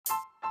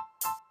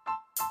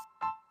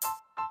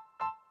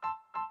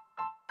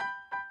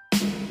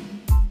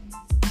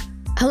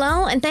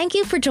Hello, and thank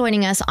you for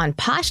joining us on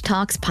Posh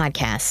Talks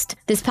Podcast.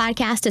 This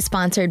podcast is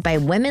sponsored by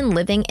Women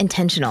Living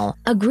Intentional,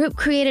 a group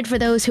created for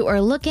those who are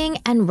looking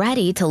and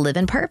ready to live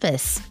in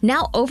purpose.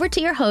 Now over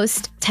to your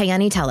host,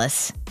 Tayani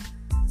Tellis.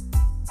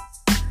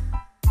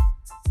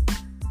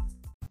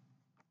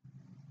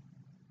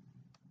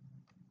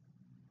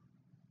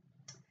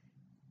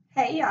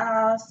 Hey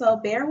y'all, so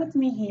bear with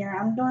me here.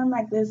 I'm doing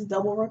like this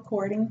double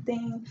recording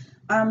thing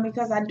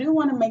because I do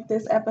want to make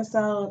this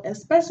episode a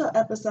special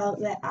episode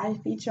that I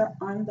feature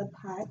on the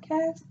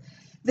podcast.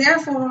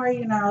 Therefore,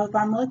 if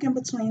I'm looking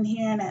between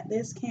here and at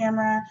this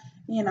camera,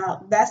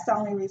 that's the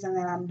only reason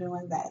that I'm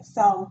doing that.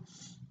 So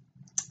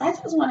I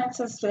just wanted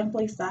to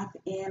simply stop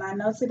in. I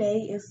know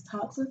today is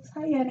Talks with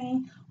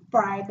Tayani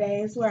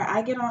Fridays, where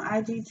I get on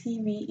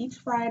IGTV each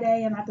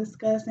Friday and I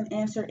discuss and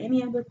answer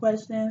any of the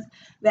questions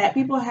that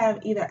people have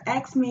either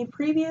asked me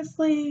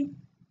previously,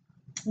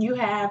 you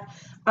have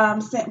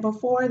sent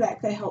before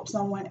that could help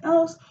someone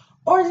else,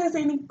 or just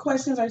any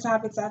questions or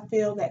topics I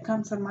feel that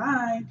come to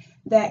mind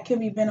that can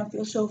be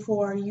beneficial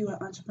for you in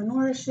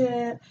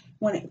entrepreneurship,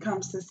 when it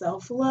comes to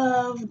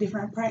self-love,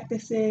 different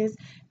practices,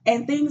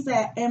 and things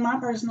that in my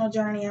personal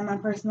journey and my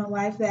personal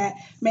life that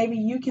maybe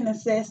you can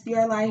assess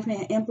your life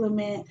and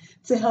implement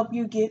to help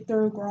you get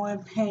through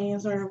growing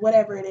pains or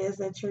whatever it is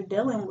that you're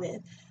dealing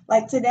with.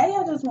 Like today,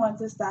 I just wanted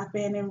to stop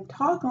in and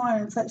talk on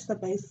and touch the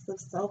basis of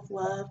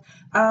self-love.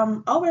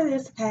 Over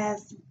this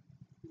past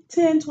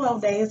 10,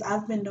 12 days,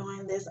 I've been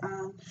doing this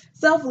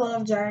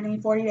self-love journey,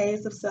 40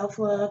 days of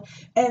self-love.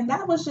 And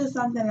that was just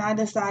something I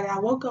decided. I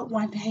woke up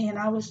one day and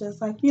I was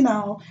just like,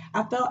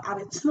 I felt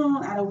out of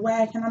tune, out of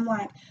whack. And I'm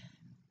like,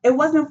 it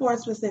wasn't for a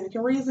specific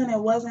reason. It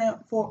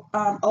wasn't for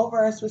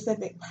over a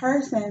specific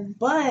person.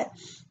 But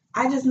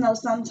I just know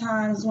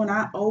sometimes when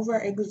I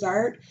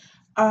overexert,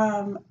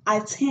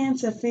 I tend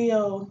to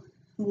feel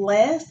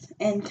less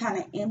and kind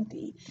of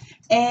empty.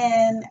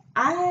 And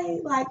I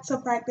like to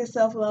practice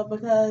self-love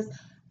because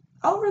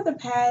over the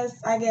past,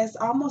 I guess,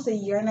 almost a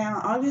year now,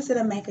 August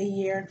it'll make a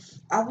year,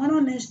 I went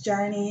on this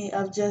journey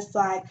of just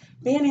like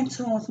being in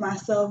tune with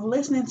myself,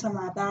 listening to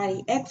my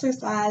body,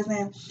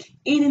 exercising,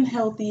 eating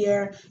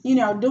healthier,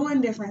 doing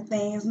different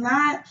things,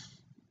 not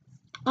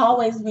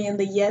always being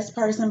the yes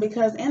person,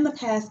 because in the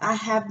past I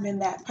have been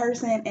that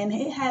person, and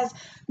it has,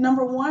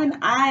 number one,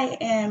 I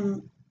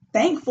am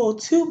thankful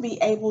to be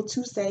able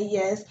to say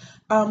yes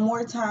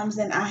more times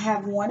than I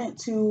have wanted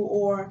to,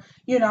 or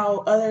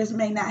others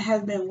may not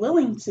have been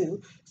willing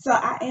to. So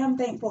I am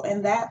thankful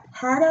in that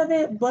part of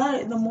it.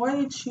 But the more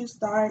that you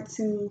start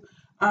to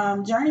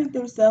journey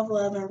through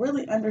self-love and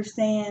really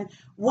understand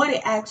what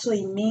it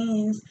actually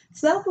means,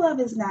 self-love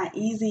is not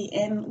easy,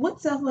 and with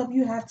self-love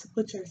you have to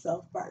put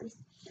yourself first.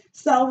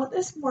 So with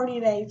this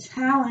 40-day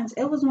challenge,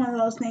 it was one of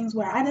those things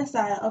where I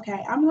decided,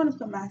 okay, I'm going to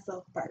put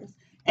myself first.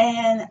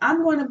 And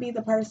I'm going to be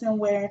the person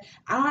where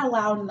I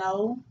allow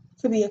no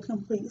to be a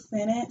complete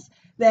sentence,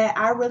 that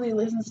I really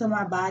listen to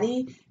my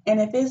body. And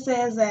if it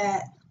says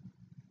that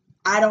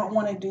I don't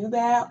want to do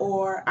that,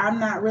 or I'm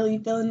not really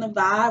feeling the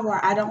vibe,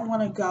 or I don't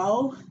want to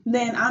go,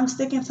 then I'm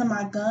sticking to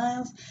my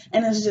guns,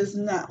 and it's just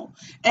no.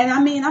 And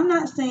I mean, I'm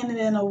not saying it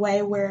in a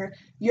way where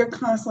you're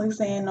constantly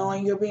saying no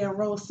and you're being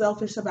real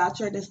selfish about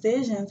your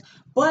decisions,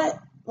 but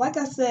like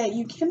I said,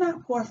 you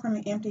cannot pour from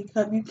an empty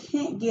cup. You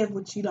can't give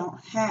what you don't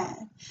have.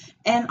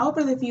 And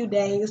over the few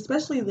days,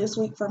 especially this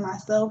week for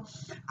myself,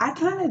 I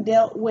kind of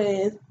dealt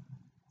with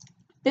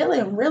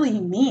feeling really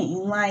mean,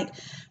 like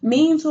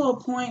mean to a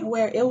point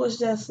where it was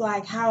just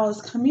like how I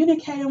was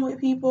communicating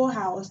with people,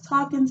 how I was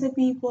talking to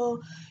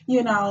people,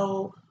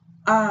 how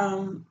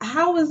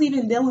I was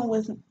even dealing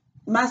with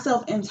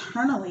myself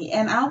internally.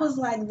 And I was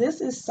like,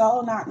 this is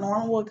so not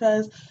normal,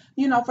 because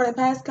for the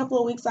past couple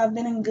of weeks I've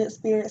been in good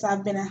spirits,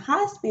 I've been in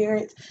high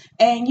spirits,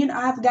 and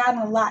I've gotten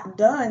a lot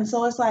done.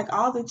 So it's like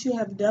all that you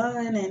have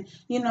done, and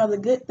the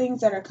good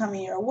things that are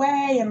coming your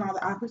way, and all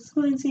the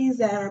opportunities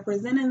that are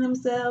presenting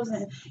themselves,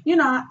 and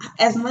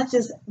as much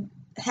as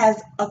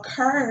has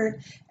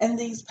occurred in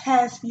these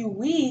past few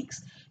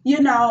weeks,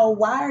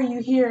 why are you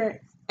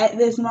here at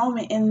this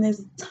moment, in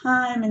this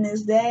time, in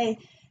this day,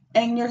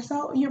 and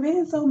you're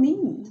being so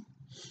mean?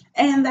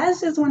 And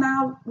that's just when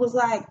I was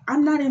like,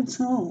 I'm not in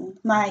tune.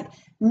 Like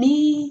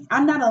me,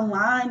 I'm not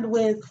aligned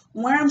with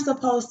where I'm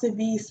supposed to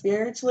be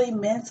spiritually,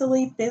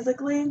 mentally,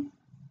 physically.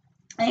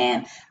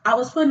 And I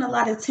was putting a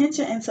lot of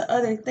attention into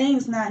other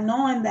things, not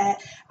knowing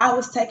that I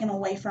was taken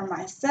away from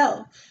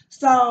myself.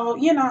 So,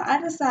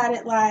 I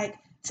decided like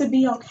to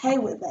be okay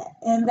with that.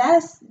 And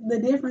that's the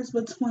difference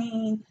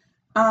between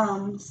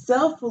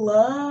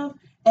self-love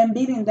and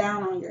beating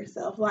down on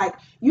yourself. Like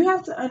you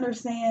have to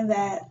understand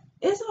that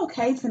it's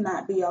okay to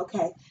not be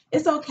okay.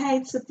 It's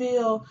okay to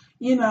feel,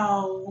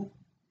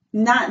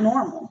 not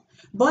normal.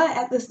 But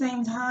at the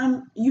same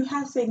time, you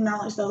have to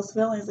acknowledge those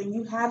feelings, and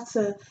you have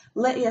to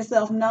let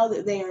yourself know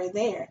that they are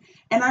there.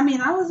 And I mean,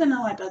 I was in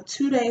like a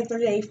 2-day,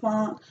 3-day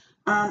funk.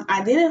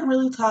 I didn't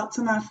really talk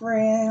to my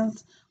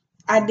friends.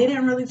 I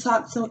didn't really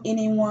talk to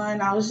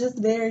anyone. I was just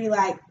very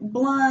like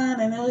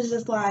blunt, and it was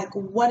just like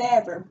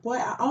whatever.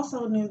 But I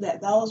also knew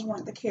that those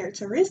weren't the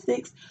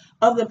characteristics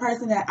of the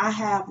person that I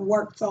have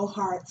worked so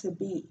hard to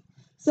be.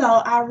 So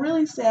I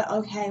really said,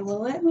 okay,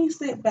 well, let me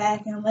sit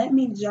back and let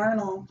me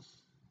journal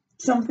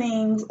some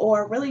things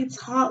or really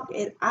talk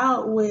it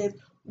out with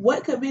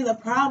what could be the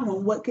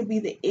problem, what could be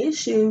the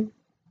issue.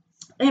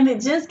 And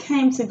it just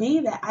came to be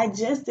that I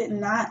just did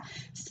not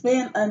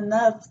spend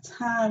enough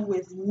time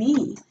with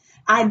me.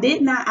 I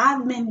did not,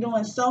 I've been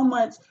doing so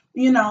much,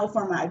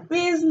 for my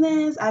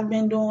business. I've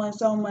been doing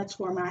so much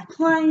for my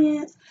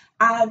clients.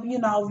 I've,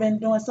 been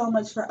doing so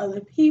much for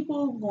other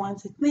people, going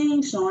to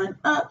things, showing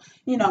up.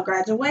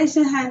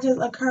 Graduation had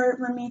just occurred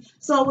for me.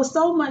 So it was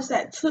so much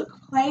that took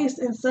place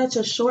in such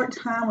a short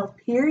time of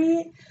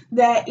period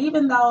that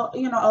even though,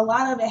 a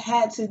lot of it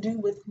had to do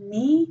with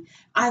me,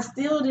 I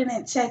still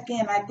didn't check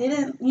in. I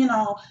didn't,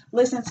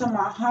 listen to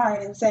my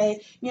heart and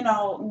say,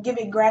 give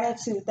it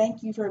gratitude.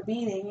 Thank you for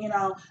beating,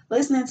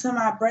 listening to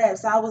my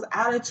breaths. I was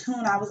out of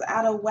tune. I was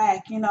out of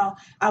whack.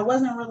 I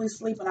wasn't really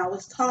sleeping. I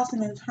was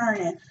tossing and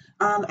turning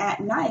at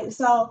night.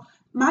 So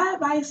my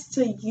advice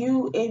to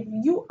you, if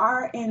you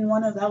are in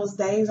one of those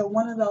days or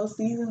one of those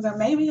seasons, or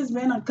maybe it's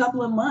been a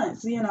couple of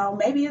months,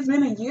 maybe it's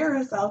been a year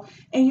or so,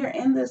 and you're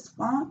in this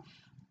funk,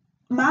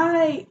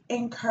 I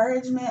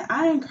encourage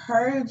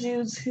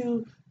you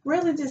to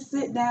really just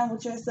sit down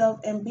with yourself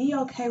and be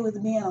okay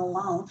with being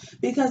alone.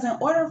 Because in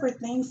order for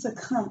things to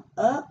come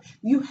up,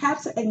 you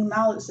have to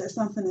acknowledge that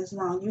something is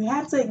wrong. You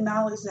have to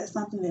acknowledge that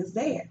something is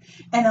there.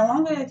 And the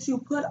longer that you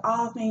put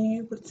off and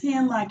you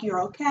pretend like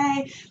you're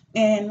okay,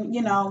 and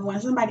when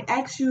somebody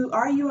asks you,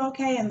 are you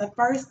okay? And the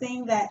first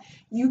thing that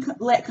you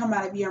let come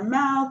out of your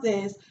mouth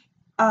is,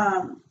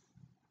 um,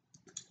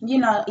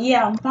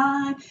 yeah, I'm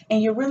fine,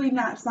 and you're really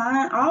not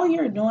fine, all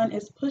you're doing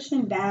is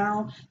pushing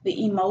down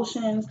the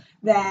emotions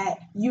that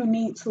you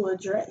need to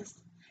address.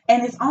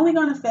 And it's only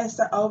going to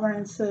fester over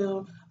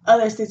into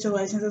other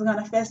situations. It's going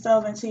to fester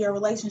over into your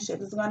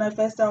relationships. It's going to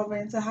fester over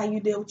into how you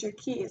deal with your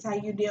kids, how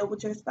you deal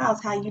with your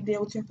spouse, how you deal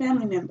with your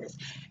family members.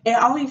 It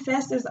only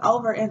festers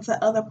over into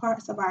other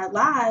parts of our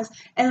lives,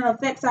 and it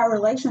affects our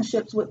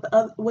relationships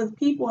with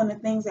people and the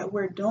things that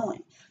we're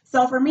doing.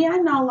 So for me, I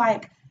know,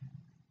 like,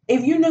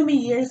 if you knew me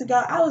years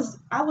ago, I was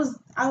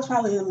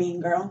probably the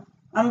mean girl.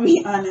 I'm gonna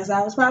be honest.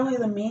 I was probably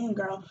the mean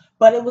girl,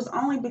 but it was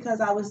only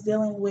because I was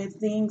dealing with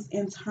things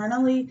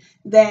internally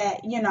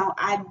that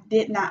I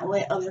did not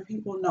let other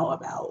people know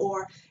about.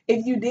 Or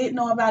if you did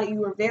know about it,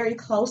 you were very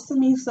close to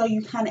me, so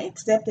you kind of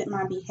accepted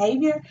my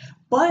behavior.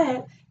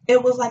 But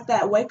it was like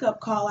that wake up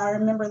call. I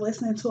remember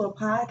listening to a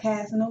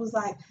podcast, and it was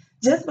like,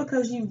 just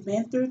because you've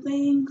been through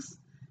things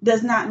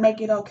does not make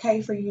it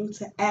okay for you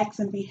to act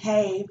and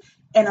behave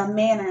in a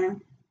manner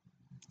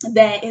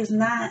that is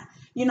not,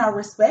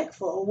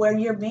 respectful, where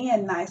you're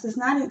being nice. It's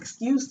not an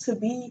excuse to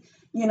be,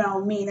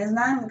 mean. It's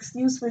not an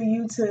excuse for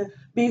you to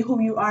be who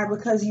you are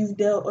because you've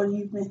dealt or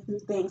you've been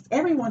through things.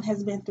 Everyone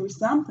has been through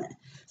something.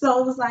 So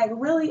it was like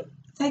really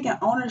taking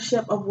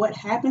ownership of what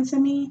happened to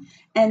me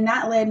and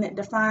not letting it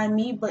define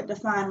me, but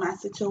define my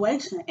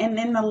situation. And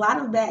in a lot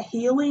of that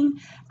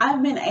healing,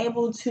 I've been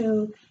able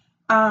to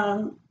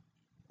um,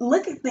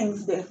 look at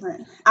things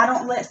different. I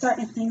don't let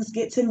certain things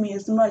get to me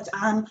as much.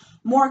 I'm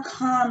more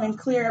calm and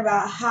clear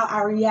about how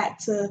I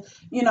react to,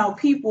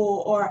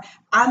 people. Or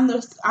I'm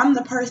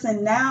the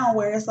person now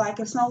where it's like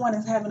if someone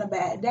is having a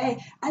bad day,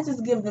 I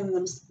just give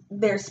them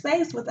their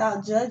space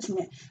without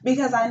judgment,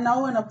 because I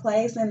know in a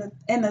place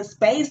in the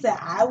space that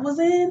I was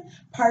in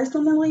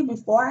personally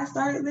before I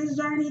started this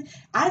journey,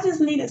 I just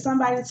needed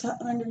somebody to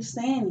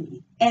understand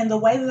me. And the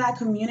way that I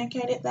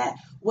communicated that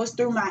was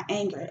through my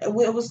anger. It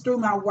was through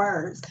my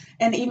words.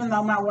 And even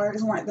though my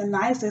words weren't the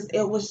nicest,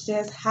 it was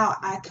just how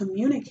I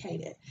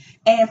communicated.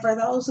 And for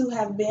those who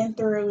have been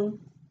through,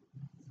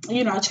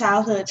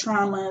 childhood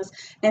traumas,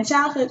 and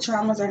childhood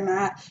traumas are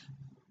not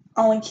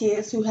only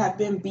kids who have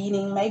been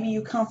beating. Maybe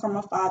you come from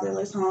a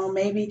fatherless home.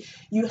 Maybe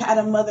you had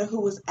a mother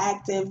who was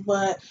active,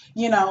 but,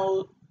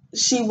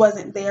 she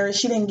wasn't there.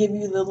 She didn't give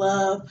you the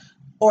love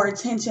or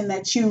attention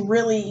that you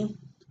really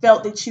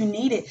felt that you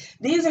needed.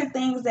 These are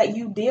things that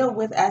you deal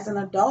with as an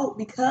adult,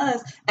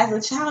 because as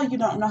a child, you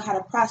don't know how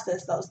to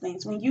process those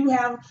things. When you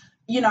have,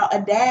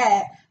 a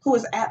dad who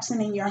is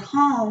absent in your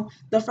home,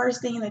 the first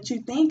thing that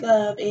you think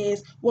of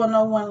is, well,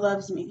 no one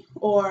loves me,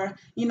 or,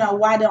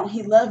 why don't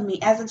he love me?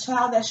 As a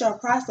child, that's your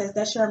process,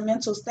 that's your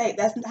mental state,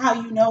 that's how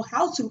you know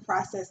how to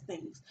process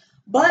things.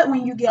 But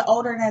when you get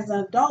older and as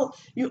an adult,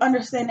 you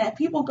understand that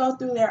people go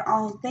through their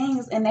own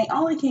things and they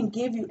only can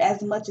give you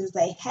as much as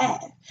they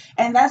have.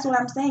 And that's what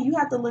I'm saying. You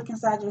have to look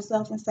inside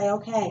yourself and say,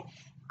 okay,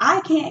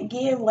 I can't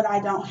give what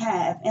I don't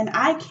have, and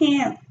I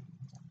can't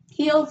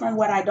heal from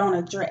what I don't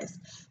address.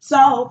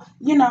 So,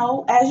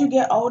 as you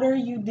get older,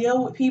 you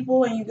deal with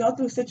people and you go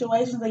through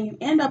situations, and you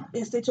end up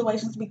in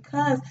situations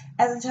because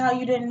as a child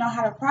you didn't know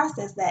how to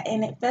process that,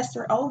 and it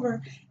festered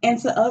over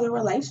into other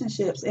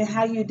relationships and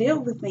how you deal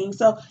with things.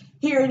 So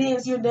here it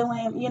is, you're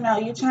dealing,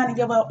 you're trying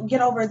to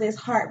get over this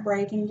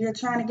heartbreak, and you're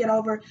trying to get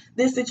over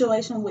this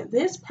situation with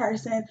this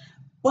person,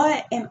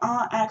 But in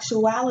all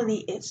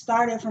actuality, it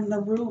started from the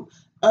root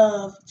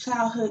of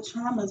childhood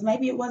traumas.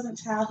 Maybe it wasn't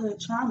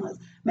childhood traumas.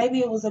 Maybe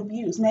it was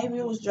abuse. Maybe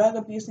it was drug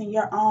abuse in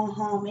your own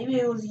home. Maybe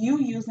it was you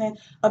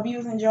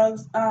abusing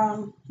drugs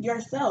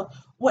yourself.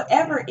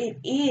 Whatever it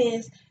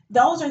is,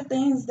 those are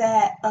things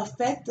that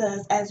affect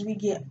us as we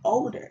get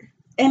older.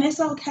 And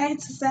it's okay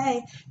to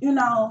say,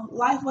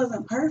 life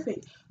wasn't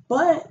perfect.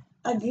 But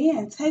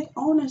again, take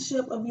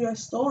ownership of your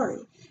story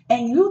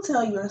and you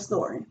tell your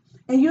story.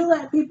 And you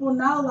let people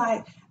know,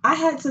 like, I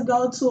had to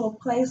go to a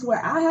place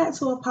where I had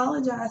to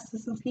apologize to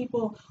some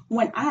people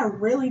when I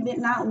really did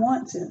not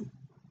want to.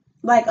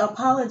 Like,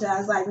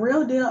 apologize, like,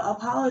 real deal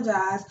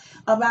apologize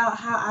about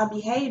how I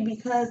behaved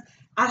because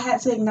I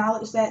had to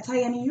acknowledge that,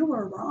 Tayana, you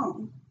were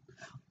wrong.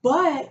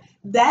 But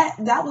that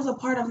was a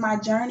part of my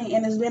journey,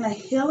 and it's been a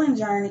healing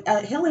journey,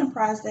 a healing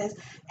process.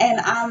 And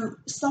I'm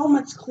so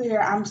much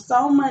clearer. I'm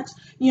so much,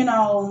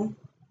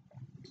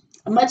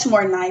 much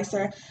more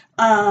nicer.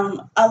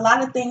 A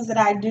lot of things that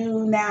I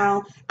do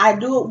now, I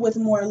do it with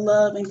more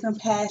love and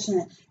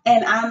compassion.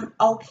 And I'm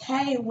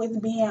okay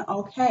with being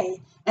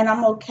okay. And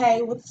I'm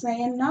okay with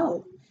saying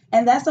no.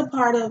 And that's a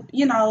part of,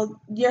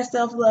 your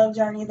self-love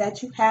journey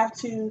that you have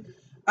to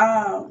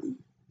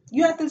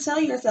tell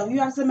yourself, you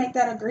have to make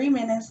that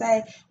agreement and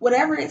say,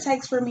 whatever it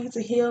takes for me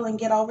to heal and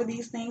get over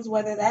these things,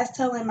 whether that's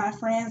telling my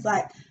friends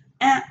like,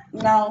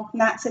 no,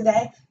 not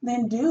today,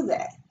 then do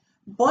that.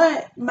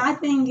 But my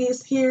thing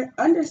is here,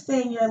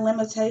 understand your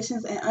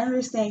limitations and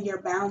understand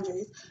your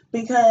boundaries,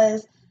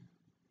 because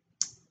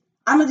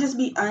I'm going to just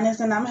be honest,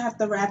 and I'm going to have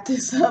to wrap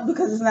this up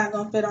because it's not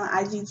going to fit on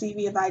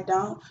IGTV if I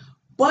don't.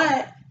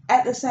 But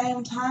at the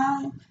same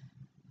time,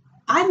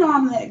 I know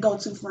I'm that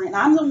go-to friend.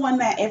 I'm the one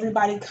that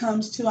everybody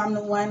comes to. I'm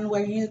the one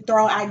where you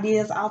throw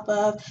ideas off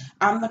of.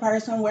 I'm the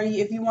person where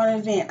if you want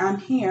to vent, I'm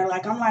here.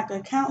 Like, I'm like a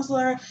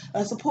counselor,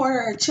 a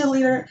supporter, a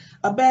cheerleader,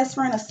 a best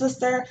friend, a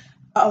sister,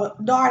 a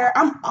daughter.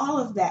 I'm all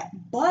of that.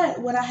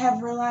 But what I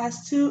have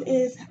realized too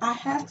is I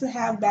have to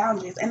have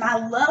boundaries. And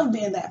I love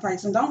being that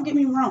person. Don't get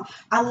me wrong.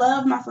 I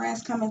love my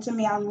friends coming to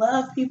me. I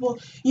love people,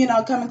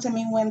 coming to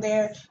me when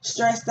they're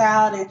stressed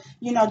out and,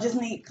 just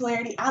need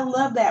clarity. I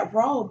love that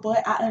role,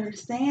 but I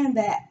understand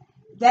that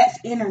that's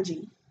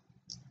energy.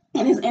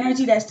 And it's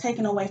energy that's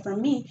taken away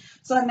from me.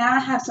 So now I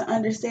have to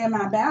understand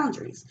my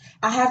boundaries.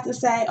 I have to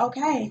say,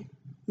 okay,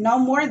 no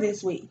more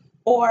this week.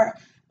 Or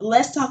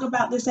let's talk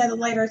about this at a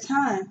later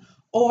time.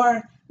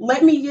 Or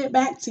let me get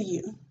back to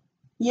you.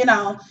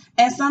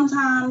 And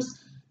sometimes,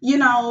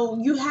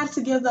 you have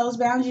to give those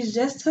boundaries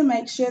just to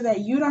make sure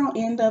that you don't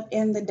end up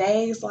in the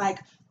days like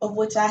of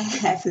which I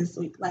had this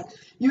week. Like,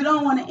 you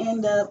don't want to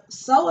end up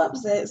so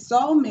upset,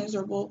 so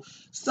miserable,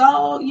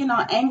 so,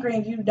 angry,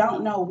 and you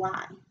don't know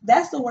why.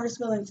 That's the worst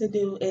feeling to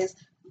do, is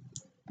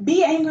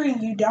be angry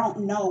and you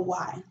don't know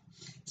why.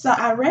 So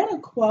I read a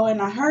quote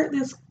and I heard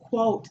this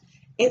quote.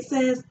 It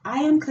says,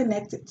 I am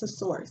connected to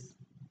source.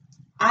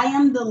 I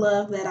am the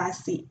love that I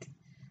seek.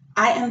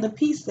 I am the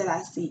peace that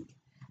I seek.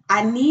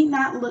 I need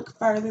not look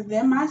further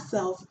than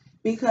myself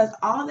because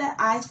all that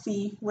I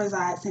see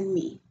resides in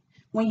me.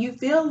 When you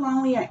feel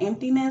lonely or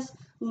emptiness,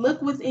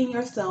 look within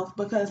yourself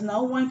because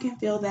no one can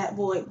fill that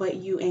void but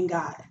you and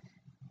God.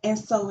 And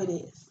so it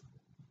is.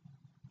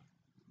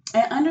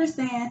 And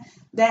understand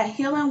that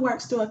healing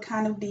works through a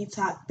kind of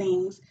detox.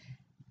 Things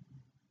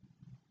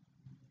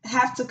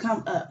have to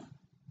come up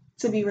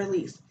to be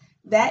released.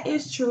 That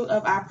is true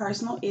of our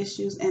personal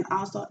issues and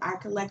also our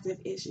collective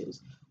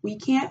issues. We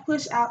can't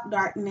push out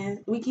darkness.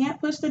 We can't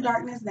push the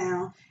darkness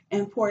down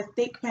and pour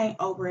thick paint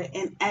over it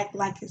and act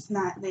like it's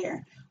not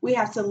there. We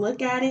have to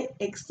look at it,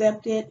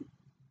 accept that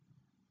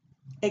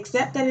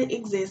it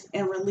exists,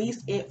 and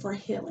release it for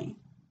healing.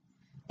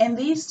 And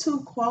these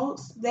two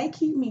quotes, they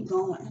keep me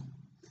going.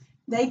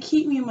 They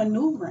keep me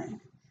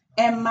maneuvering.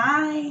 And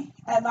my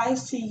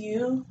advice to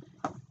you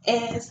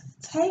is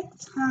take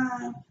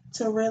time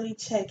to really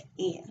check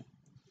in.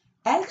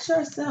 Ask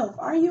yourself,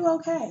 are you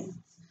okay?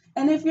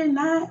 And if you're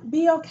not,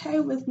 be okay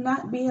with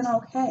not being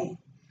okay.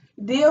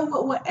 Deal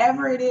with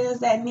whatever it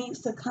is that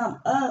needs to come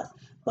up,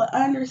 but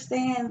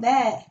understand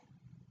that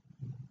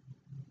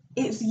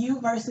it's you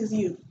versus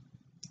you.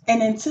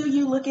 And until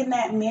you look in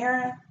that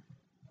mirror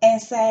and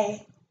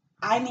say,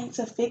 I need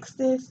to fix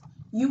this,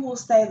 you will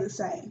stay the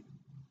same.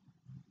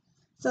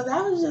 So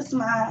that was just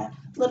my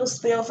little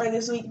spiel for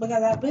this week,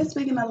 because I've been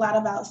speaking a lot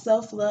about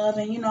self-love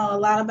and, a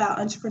lot about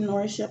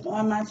entrepreneurship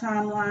on my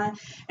timeline.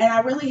 And I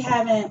really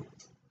haven't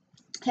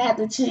had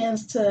the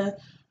chance to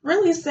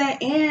really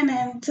sit in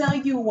and tell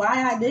you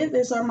why I did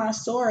this or my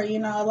story. A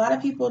lot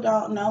of people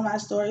don't know my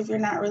story if you're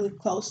not really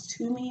close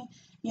to me.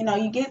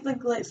 You get the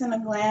glitz and the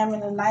glam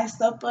and the nice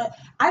stuff, but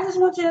I just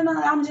want you to know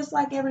that I'm just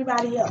like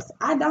everybody else.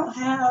 I don't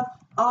have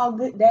all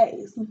good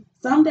days.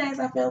 Some days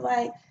I feel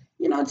like,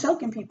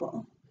 choking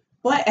people.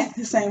 But at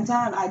the same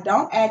time, I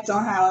don't act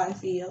on how I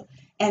feel,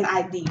 and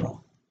I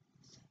deal.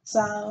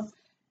 So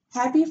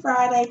happy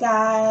Friday,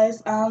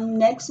 guys.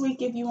 Next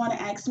week, if you want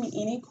to ask me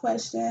any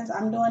questions,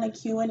 I'm doing a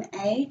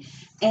Q&A.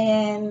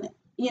 And,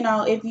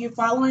 if you're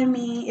following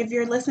me, if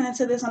you're listening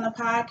to this on the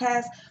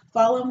podcast,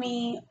 follow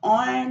me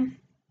on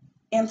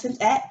on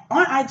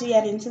IG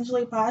at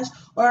Intentionally Posh,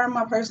 or on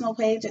my personal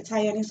page at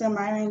Tyone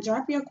Samira, and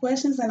drop your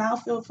questions and I'll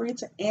feel free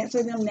to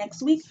answer them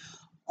next week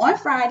on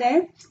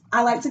Friday.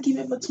 I like to keep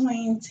it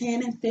between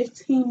 10 and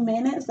 15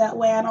 minutes. That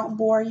way I don't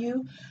bore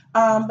you.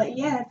 But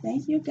yeah,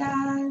 thank you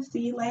guys.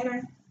 See you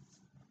later.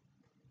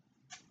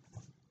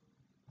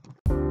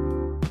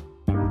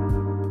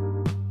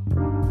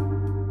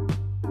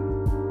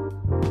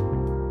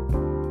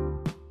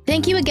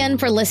 Thank you again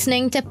for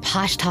listening to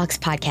Posh Talks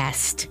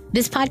Podcast.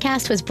 This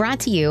podcast was brought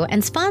to you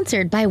and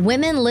sponsored by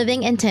Women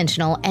Living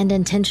Intentional and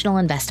Intentional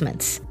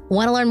Investments.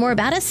 Want to learn more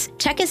about us?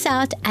 Check us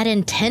out at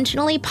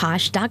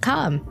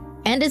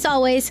intentionallyposh.com. And as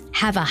always,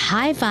 have a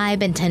high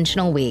vibe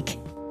intentional week.